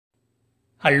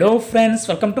Hello friends,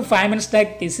 welcome to 5 Minutes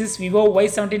Tech. This is Vivo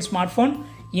Y17 smartphone.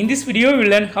 In this video, we will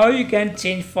learn how you can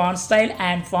change font style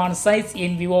and font size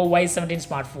in Vivo Y17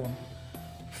 smartphone.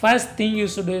 First thing you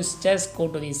should do is just go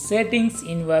to the settings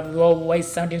in your Vivo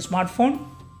Y17 smartphone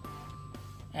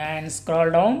and scroll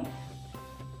down.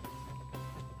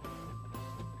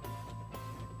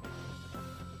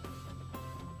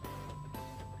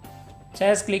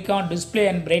 Just click on display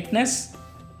and brightness.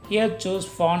 Here choose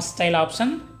font style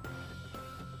option.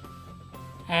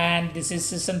 And this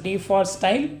is some default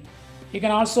style. You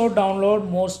can also download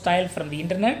more style from the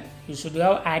internet. You should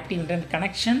have active internet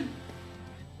connection.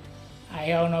 I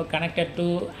have now connected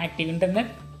to active internet.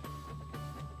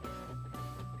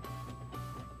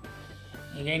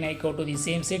 Again I go to the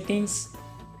same settings.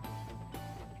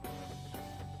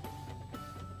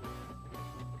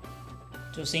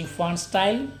 Choosing font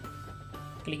style,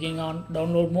 clicking on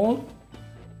download more.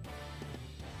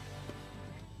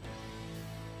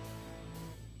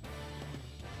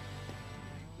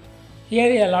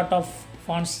 Here a lot of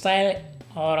font style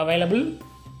are available.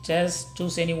 Just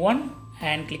choose any one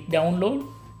and click download.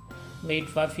 Wait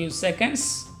for a few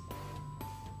seconds.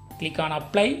 Click on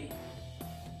apply.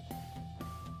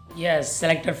 Yes,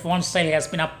 selected font style has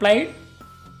been applied.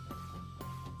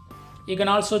 You can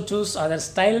also choose other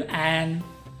style and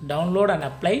download and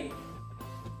apply.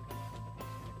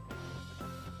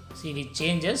 See the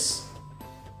changes.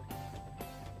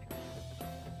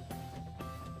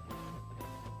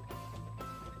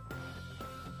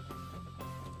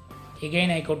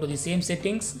 Again I go to the same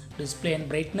settings, display and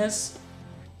brightness.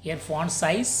 Here font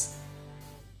size.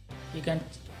 You can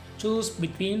choose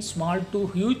between small to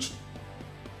huge.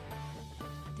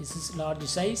 This is large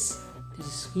size. This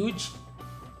is huge.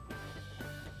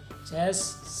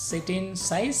 Just set in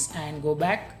size and go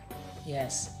back.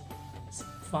 Yes,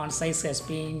 font size has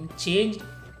been changed.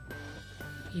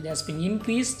 It has been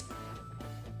increased.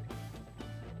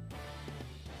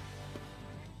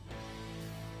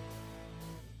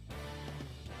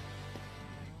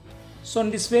 So in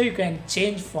this way you can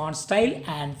change font style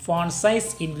and font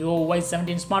size in Vivo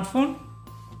Y17 smartphone.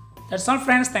 That's all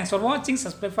friends. Thanks for watching.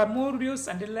 Subscribe for more videos.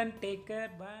 Until then, take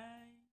care. Bye.